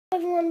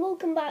everyone,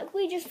 welcome back.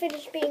 We just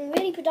finished being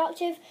really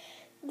productive.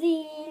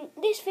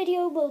 This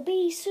video will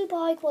be super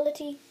high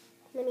quality.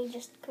 Let me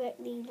just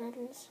correct the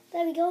lens.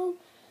 There we go.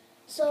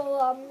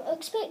 So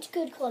expect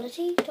good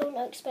quality. Don't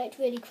expect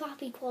really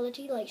crappy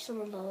quality like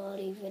some of our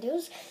early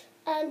videos.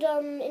 And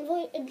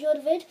enjoy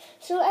the vid.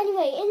 So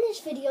anyway, in this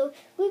video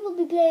we will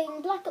be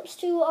playing Black Ops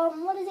 2.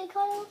 What is it,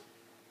 Kyle?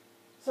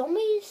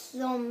 Zombies.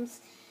 Zombies.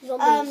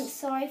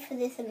 Sorry for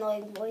this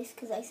annoying voice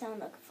because I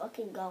sound like a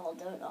fucking girl,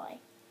 don't I?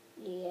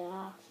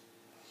 Yeah.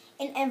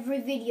 In every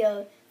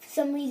video, for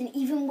some reason,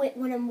 even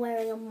when I'm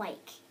wearing a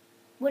mic,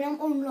 when I'm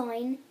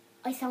online,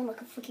 I sound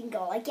like a freaking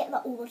girl. I get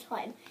that all the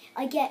time.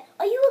 I get,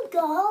 "Are you a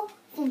girl?"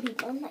 from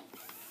people. I'm like,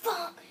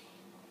 fuck.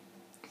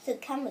 So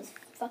cameras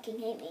fucking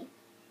hate me.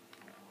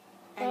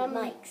 And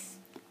mics.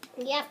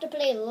 You have to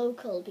play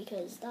local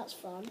because that's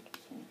fun.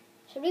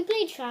 Should we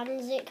play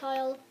Transit,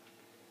 Kyle?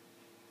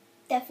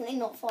 Definitely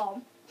not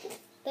farm.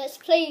 Let's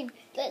play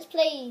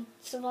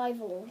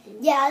survival.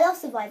 Yeah, I love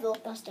survival.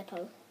 Bus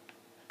depot.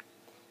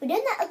 We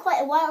did that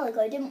quite a while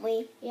ago, didn't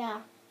we?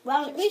 Yeah.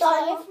 Well, We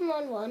started from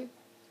round 1.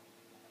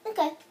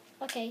 Okay.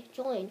 Okay,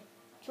 join.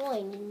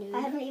 Join, you noob. I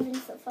haven't even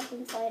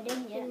fucking signed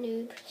in You yet.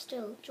 noob.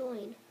 Still,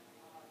 join.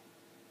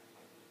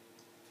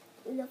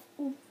 Who's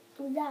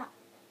that?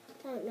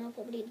 I don't know,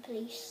 probably the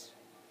police.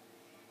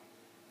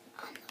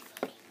 I'm the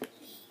fucking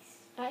police.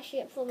 Actually,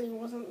 it probably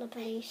wasn't the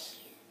police.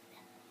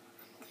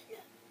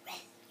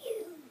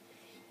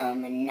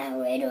 I'm a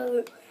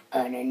narrator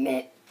on a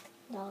net.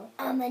 No.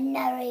 I'm a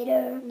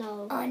narrator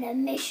No. on a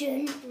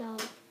mission. No.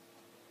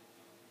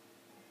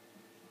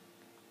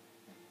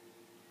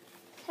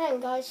 Hang on,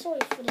 guys. Sorry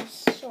for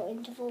this short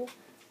interval.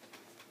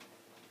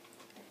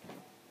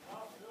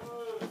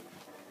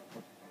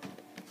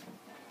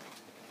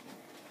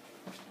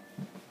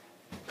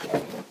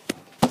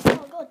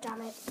 Oh, god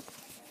damn it.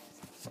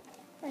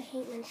 I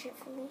hate when shit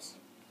falls.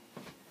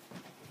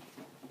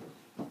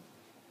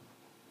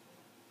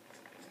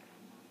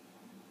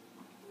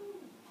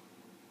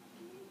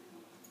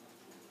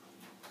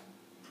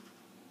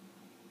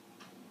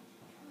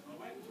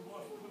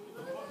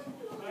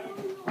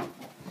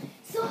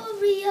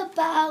 Sorry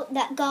about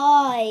that,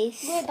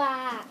 guys. We're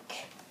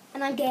back.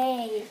 And I'm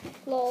gay.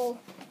 Lol.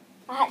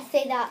 I had to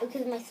say that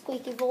because of my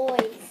squeaky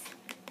voice.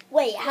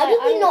 Wait, how Right,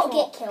 did we I'm not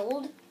not. get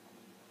killed?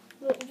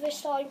 Look, we're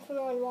starting from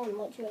round 1.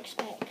 What do you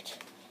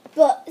expect?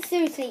 But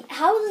seriously,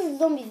 how did the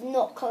zombies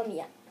not come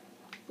yet?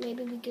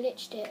 Maybe we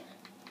glitched it.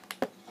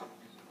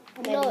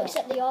 Maybe No, not.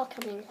 except they are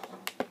coming.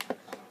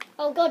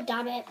 Oh, god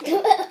damn it.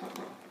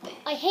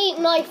 I hate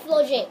knife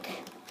logic.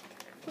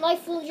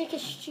 Knife logic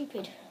is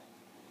stupid.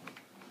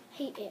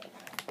 Hate it.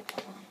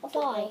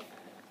 Die.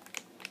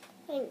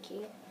 Thank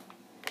you.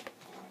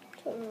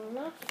 Turn on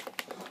enough.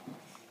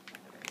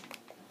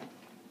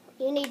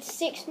 You need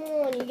 6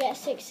 more and you get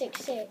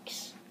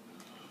 666.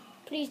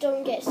 Please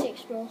don't get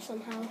 6 more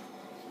somehow.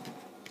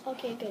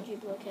 Okay, good, you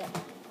broke it.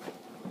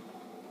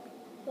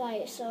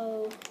 Right,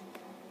 so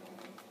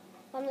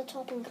I'm the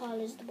top and Kyle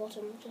is the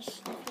bottom, just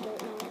if you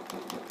don't know.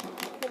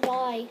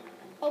 Goodbye.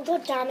 Oh,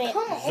 god damn it.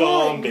 Come on.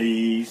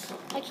 Zombies.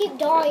 I keep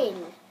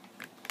dying.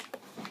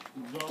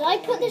 Did I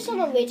put this on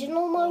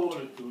original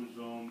mode?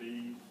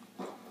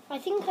 I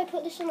think I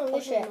put this on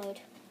original shit. mode.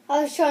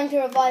 I was trying to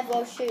revive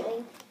while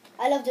shooting.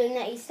 I love doing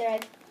that Easter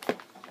egg.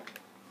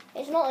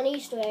 It's not an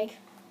Easter egg.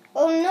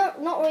 Oh, no,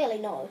 not really,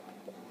 no.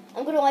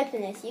 I'm going to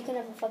open this. You can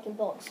have a fucking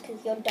box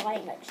because you're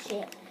dying like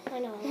shit. I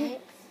know, right?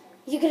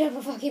 You can have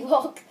a fucking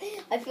box.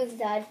 I feel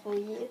sad for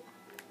you.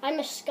 I'm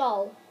a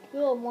skull.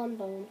 You're a one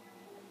bone.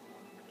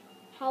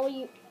 How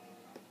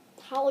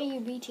are you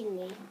beating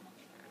me?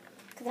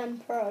 Because I'm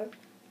pro.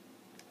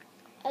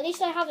 At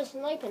least I have a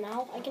sniper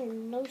now. I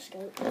can no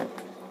scope.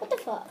 What the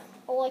fuck?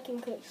 Or I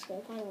can quick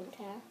scope. I don't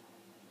care.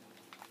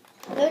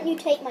 Don't you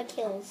take my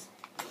kills.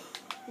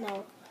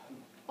 No.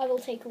 I will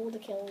take all the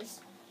kills.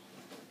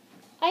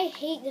 I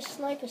hate the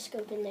sniper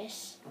scope in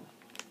this.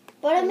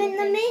 But I'm in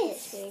the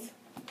mist.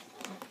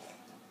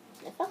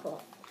 No, fuck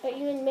off. But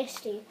you're in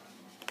Misty.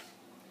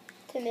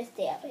 To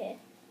Misty out here.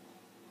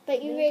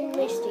 But you're in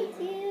Misty.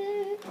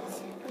 You.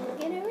 I'm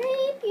gonna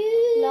rape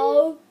you.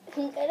 No.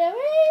 I'm gonna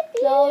rape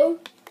you. No.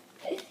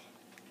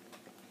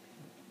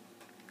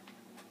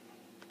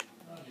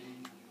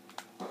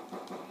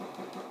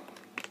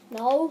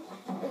 No.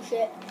 Oh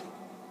shit.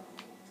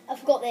 I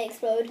forgot they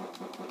explode.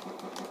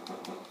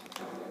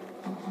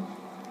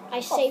 I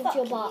saved fuck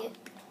your butt. you.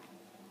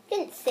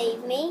 Didn't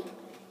save me.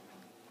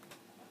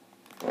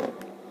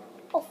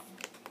 Oh.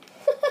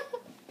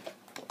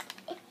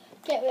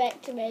 Get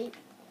wrecked, mate.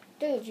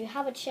 Dude, you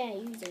have a chair.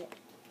 Use it.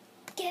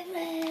 Get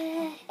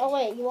wrecked. Oh,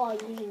 wait. You are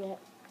using it.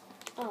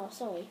 Oh,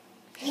 sorry.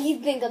 You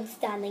think I'm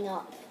standing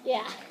up?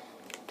 Yeah.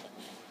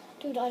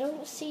 Dude, I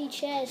don't see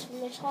chairs from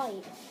this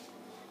height.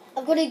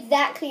 I've got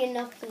exactly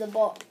enough for the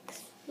box.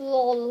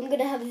 Lol. I'm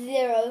gonna have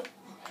 0.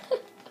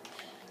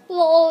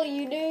 Lol,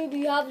 you noob.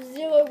 You have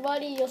 0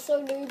 money. You're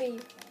so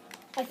noobie.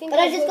 I think But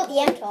I just got the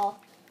MTAR.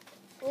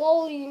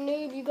 Lol, you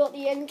noob, you got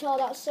the MTAR,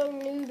 that's so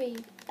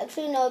newbie.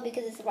 Actually, no,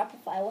 because it's a rapid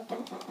fire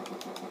weapon.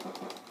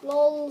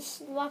 Lol,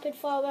 rapid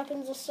fire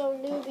weapons are so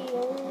newbie,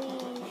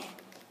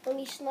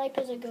 only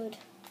snipers are good.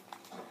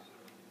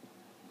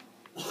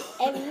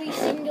 Every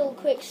single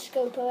quick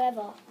scoper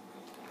ever.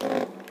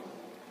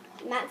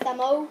 Max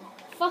ammo.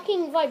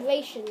 Fucking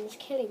vibrations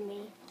killing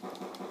me.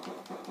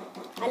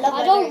 I love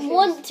I don't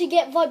want to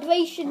get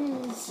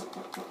vibrations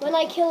when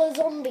I kill a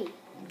zombie.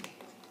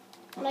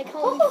 And I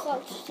can't be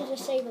fucked to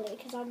disable it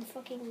because I'm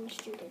fucking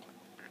stupid.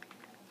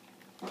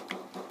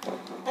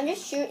 I'm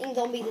just shooting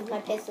zombies with my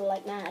pistol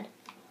like mad.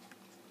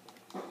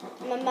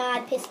 I'm a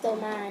mad pistol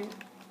man.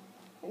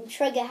 I'm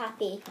trigger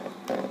happy.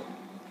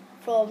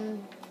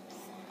 From...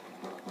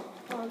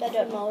 I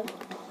don't know.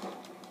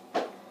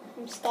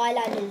 From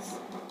Skylanders.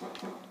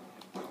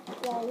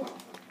 Lol.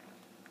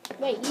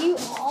 Wait, you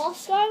are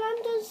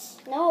Skylanders?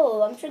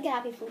 No, I'm trigger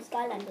happy from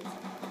Skylanders.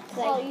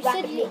 Oh, you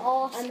said you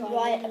are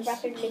Skylanders. I'm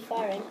rapidly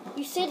firing.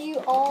 You said you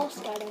are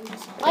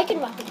Skylanders. I can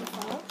rapidly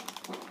fire.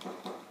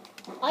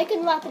 I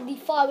can rapidly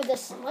fire with a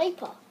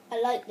sniper.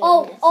 I like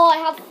doing this. Oh, I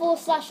have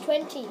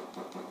 4/20.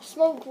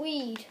 Smoke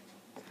weed.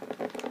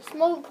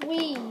 Smoke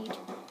weed.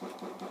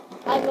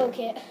 I broke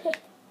it.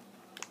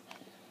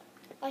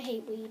 I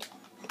hate weed.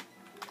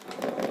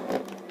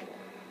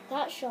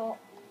 That shot,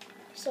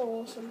 so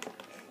awesome.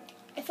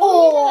 If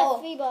only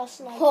there were 3-bar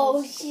snipers.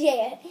 Oh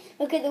shit!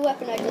 Look at the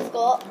weapon I just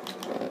got.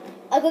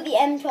 I got the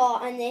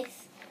MTAR and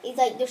this is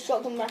like the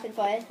shotgun rapid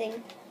fire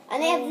thing.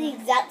 And they have the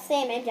exact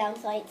same aim down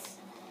sights.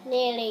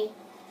 Nearly.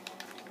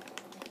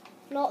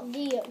 Not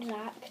the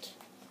exact.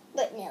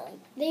 But nearly.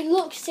 They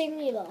look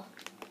similar.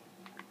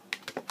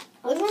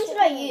 Which one should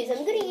I use?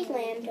 I'm going to use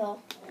my MTAR.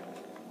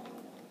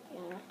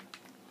 Yeah.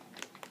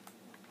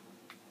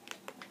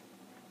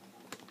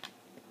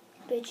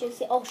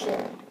 Bitches. Oh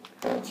shit.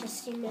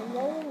 Just see them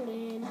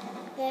rolling.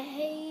 They're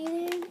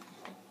hating.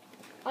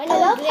 I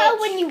love how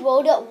when you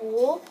rolled at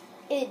Whoo,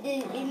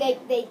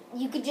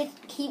 you could just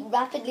keep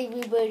rapidly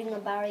rebuilding a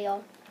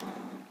barrier.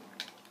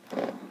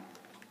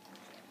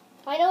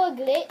 I know a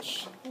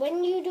glitch.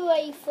 When you do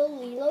a full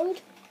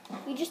reload,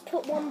 you just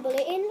put one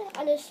bullet in,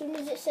 and as soon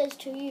as it says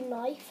to you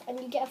knife, and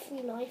you get a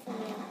free knife on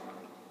you.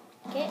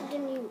 Get the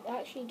nuke.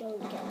 Actually,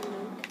 don't get the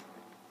nuke.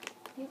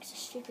 Nukes are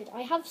stupid.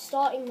 I have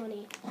starting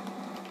money.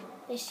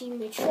 They see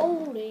me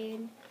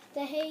trolling.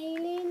 They're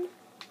hailing.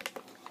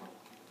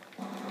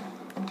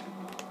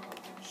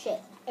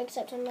 Shit.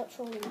 Except I'm not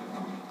trolling.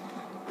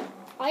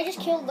 I just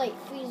killed like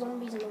 3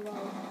 zombies in a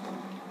row.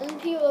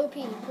 And pure OP,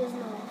 because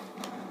no.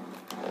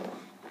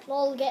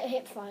 Lol, get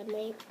hip fired,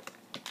 mate.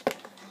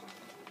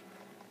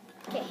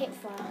 Get hip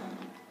fired.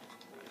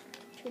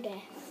 To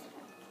death.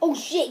 Oh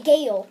shit,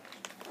 Gale.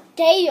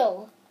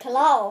 Gale.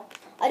 Kalal.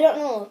 I don't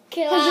know.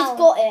 Kalal. I just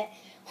got it.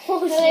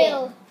 Oh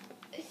Halal.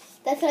 shit.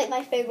 That's like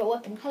my favourite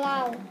weapon.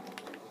 Halal.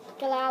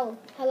 Halal.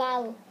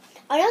 Halal.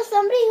 I know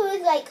somebody who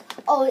is like,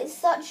 oh, it's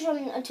such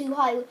a too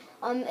high,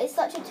 it's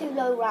such a too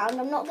low round.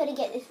 I'm not gonna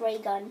get this ray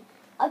gun.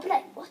 I'd be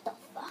like, what the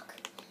fuck?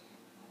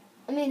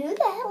 I mean, who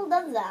the hell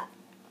does that?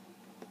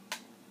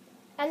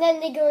 And then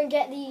they go and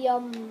get the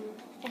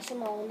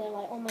SMR, and they're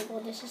like, oh my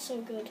god, this is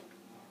so good.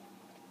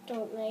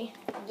 Don't they?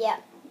 Yeah.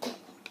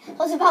 I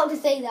was about to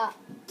say that.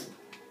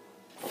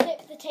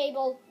 Flip the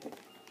table.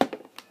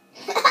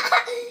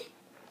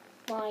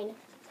 Mine.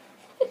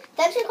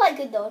 That's actually quite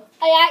good though.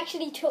 I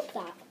actually took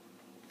that.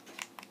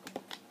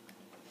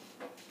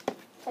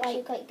 It's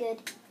actually quite good.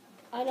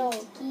 I know.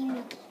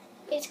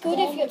 It's good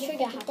if you're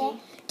trigger happy.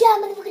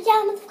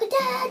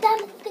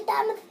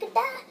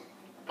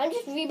 I'm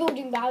just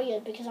rebuilding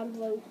barriers because I'm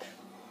broke.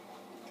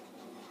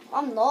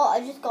 I'm not. I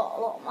just got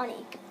a lot of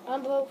money.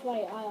 I'm broke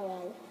right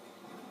IRL.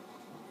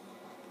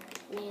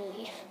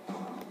 Nearly.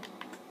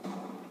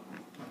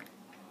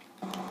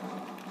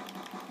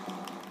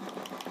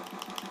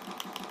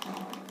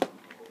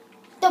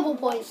 Double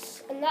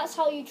points. And that's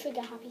how you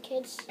trigger happy,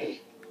 kids.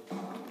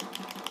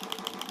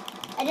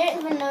 I don't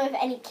even know if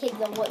any kids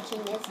are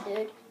watching this,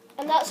 dude.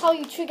 And that's how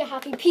you trigger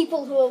happy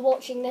people who are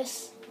watching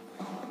this.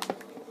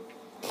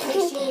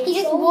 He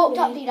just walked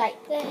up to you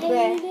like,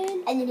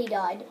 Bruh. and then he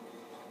died.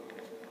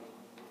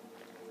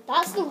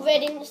 That's the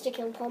red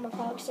insta-kill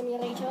Park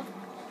Simulator.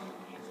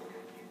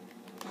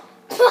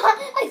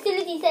 As soon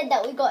as he said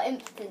that, we got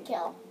instant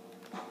kill.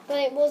 But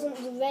it wasn't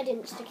the red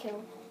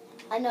insta-kill.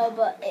 I know,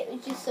 but it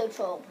was just so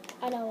troll.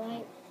 I know,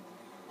 right?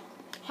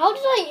 How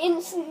did I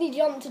instantly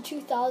jump to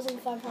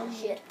 2,500?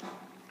 Shit.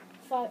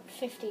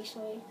 550,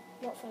 sorry.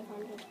 Not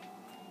 500.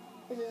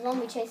 There's a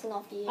zombie chasing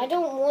after you. I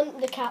don't want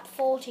the cap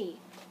 40.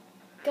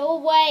 Go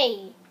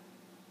away.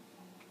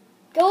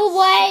 Go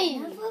away.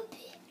 Son of a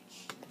bitch.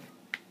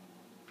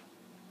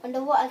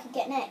 Wonder what I could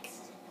get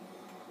next.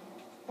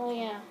 Oh,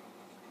 yeah.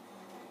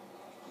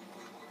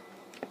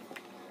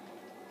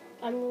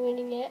 I'm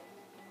ruining it.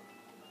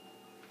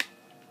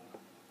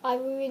 I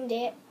ruined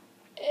it.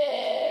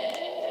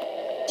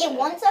 It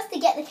wants us to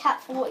get the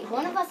cap 40.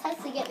 One of us has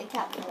to get the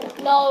cap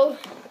 40. No.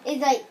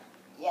 It's like,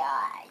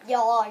 yeah, you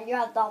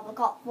have to have the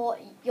cap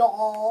 40.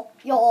 Yeah.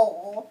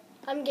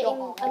 I'm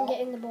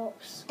getting the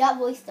box. That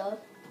voice though.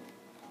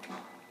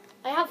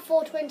 I have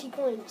 420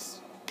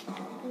 points.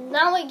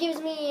 Now it gives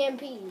me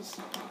EMPs.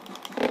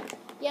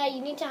 Yeah,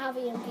 you need to have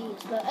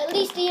EMPs, but at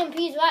least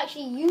EMPs are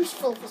actually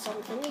useful for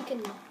something. You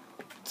can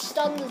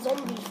stun the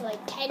zombies for like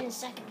 10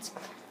 seconds.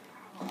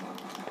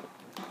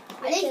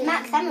 At least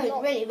max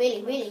ammo is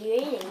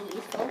really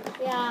useful.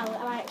 Yeah,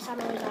 max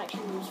ammo is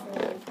actually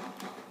useful.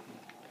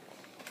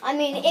 I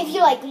mean, if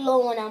you're like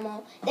low on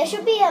ammo, there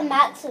should be a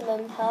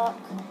maximum perk.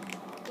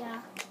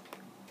 Yeah.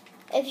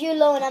 If you're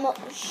low on ammo,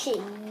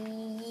 shit.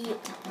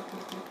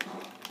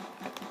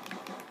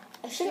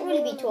 I shouldn't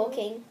really be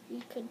talking.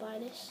 You could buy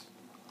this.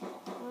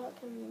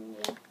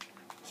 Yeah.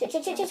 Shit.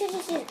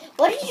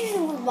 Why did you just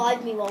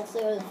revive me whilst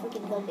there was a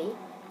freaking zombie?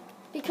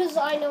 Because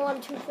I know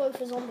I'm too slow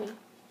for zombie.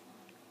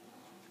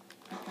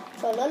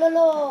 So,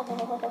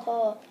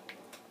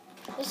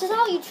 This is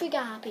how you trigger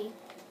happy.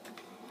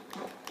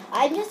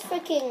 I'm just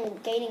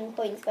freaking gaining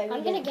points by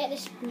I'm gonna get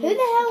this. Who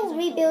the hell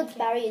rebuilds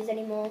barriers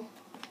anymore?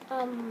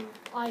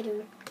 I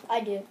do.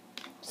 I do.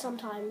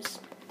 Sometimes.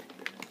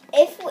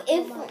 If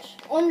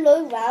on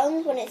low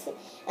rounds, when it's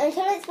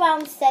until it's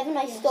round 7,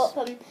 I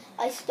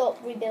stop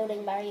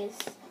rebuilding barriers.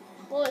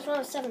 Well, it's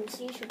round 7,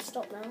 so you should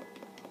stop now.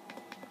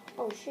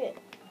 Oh shit!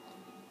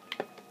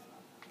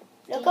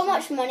 Look how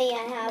much money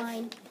I have.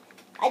 9.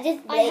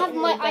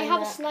 I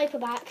have a sniper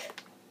back.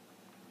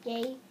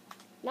 Yay!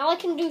 Now I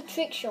can do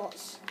trick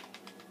shots.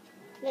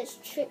 Let's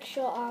trick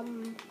shot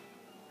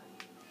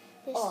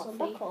this zombie.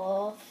 Fuck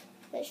off!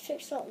 Let's trick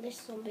shot this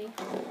zombie.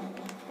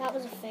 That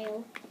was a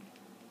fail.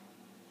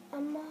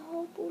 I'm a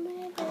hope will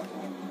never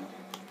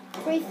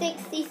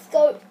 360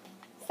 scope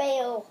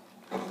fail.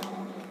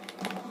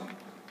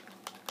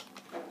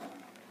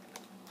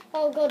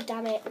 Oh god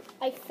damn it.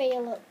 I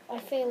fail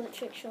at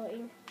trick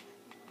shotting.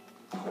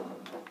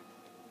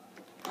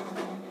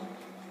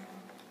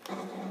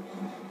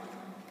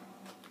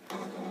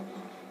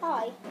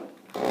 Hi.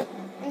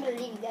 I'm gonna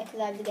leave you there because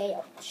I have the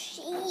gale.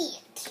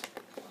 Shit.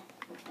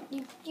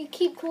 You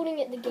keep calling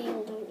it the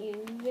Gale, don't you?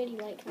 You really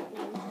like that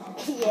name.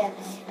 Yeah.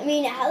 I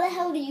mean, how the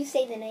hell do you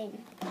say the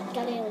name?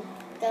 Galil.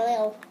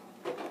 Galil.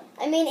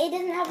 I mean, it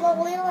doesn't have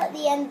a lil at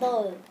the end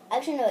though.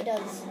 Actually, no, it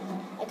does.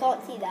 I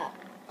can't see that.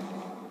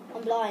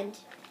 I'm blind.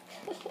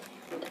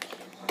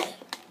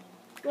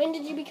 When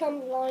did you become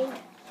blind?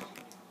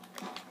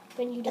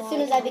 When you died? As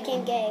soon as I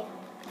became gay.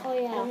 Oh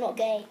yeah. I'm not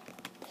gay.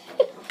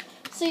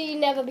 So you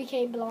never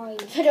became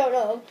blind. I don't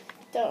know.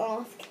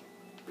 Don't ask.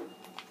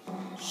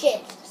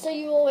 Shit. So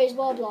you always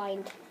were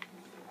blind.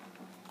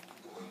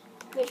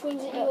 Which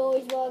means that you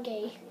always were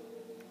gay.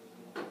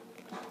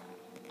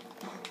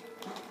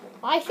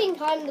 I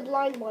think I'm the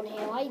blind one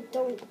here. I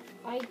don't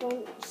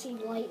see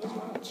light as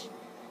much.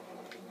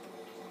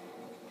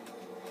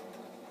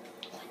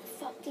 Why the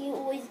fuck do you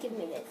always give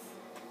me this?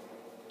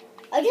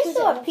 I just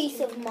saw a piece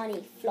of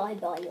money fly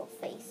by your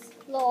face.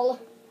 Lol.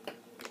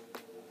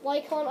 Why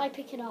can't I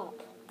pick it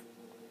up?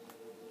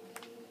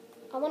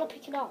 I want to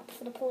pick it up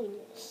for the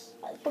points.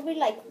 It's probably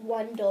like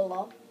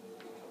 $1.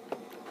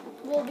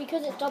 Well,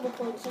 because it's double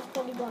points, it's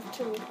probably worth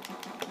 2.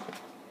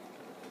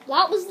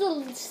 That was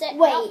the set.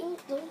 Wait,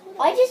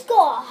 I just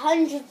got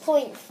 100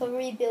 points for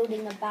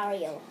rebuilding a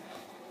barrier.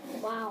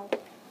 Wow,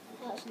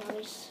 that's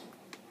nice.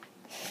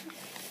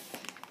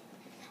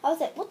 I was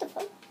like, what the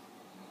fuck?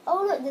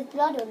 Oh look, there's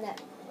blood on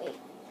that. Wait,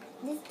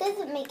 this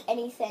doesn't make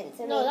any sense.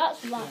 I No, mean,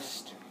 that's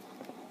rust.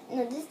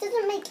 No, this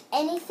doesn't make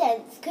any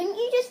sense. Couldn't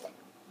you just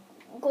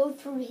go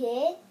through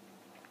here?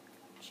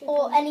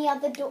 Or any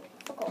other door?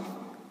 Fuck off.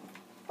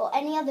 Or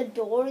any other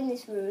door in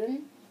this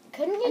room?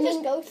 Couldn't you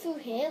just go through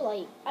here?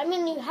 Like, I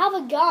mean, you have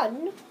a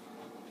gun.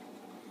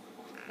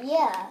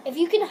 Yeah. If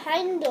you can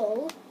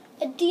handle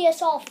a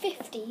DSR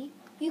 50,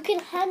 you can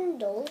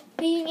handle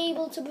being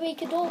able to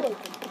break a door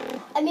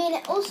open. I mean,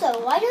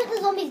 also, why don't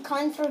the zombies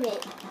climb through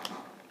it?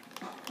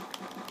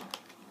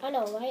 I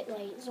know, right?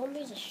 Like,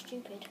 zombies are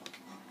stupid.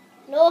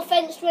 No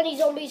offense to any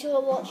zombies who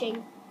are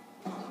watching.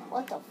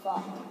 What the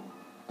fuck?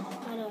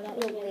 I know, that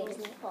was You're weird, weird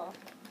wasn't as it? fuck.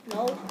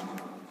 No.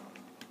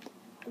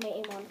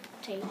 M81,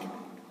 take.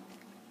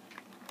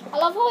 I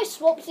love how I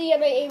swapped the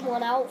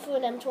M81 out for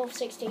an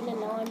M1216 and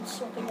now I'm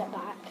swapping it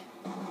back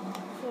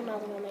for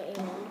another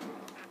M81.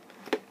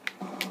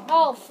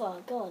 Oh,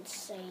 for God's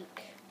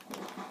sake.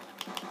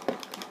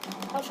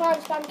 I'll try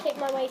and spam kick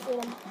my way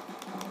through them.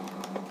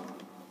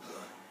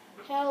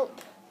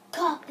 Help.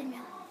 Carpenter.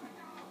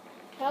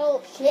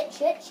 Help. Shit.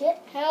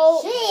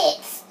 Help.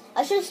 Shit!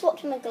 I should have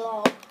swapped him a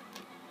Galil.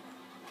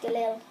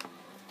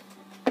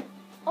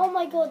 Oh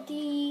my god,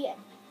 the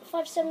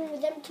 5.7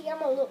 with empty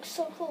ammo looks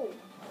so cool.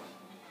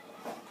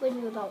 When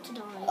you're about to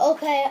die.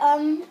 Okay,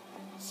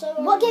 So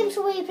what game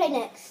should we play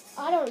next?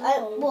 I don't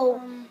know.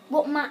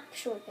 What map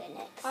should we play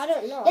next? I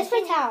don't know. Let's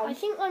play town. I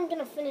think I'm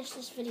gonna finish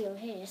this video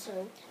here.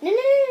 So No.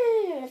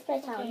 Let's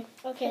play town.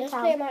 Okay. Let's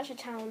play a match of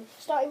town.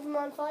 Starting from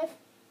round 5.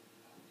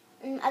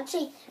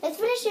 Actually, let's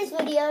finish this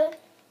video.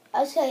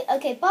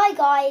 Okay. Bye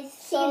guys.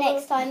 See you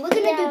next time. We're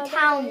gonna do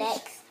town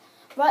next.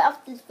 Right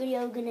after this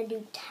video, we're gonna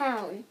do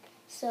town.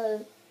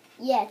 So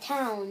yeah,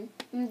 town.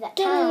 Remember that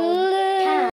town.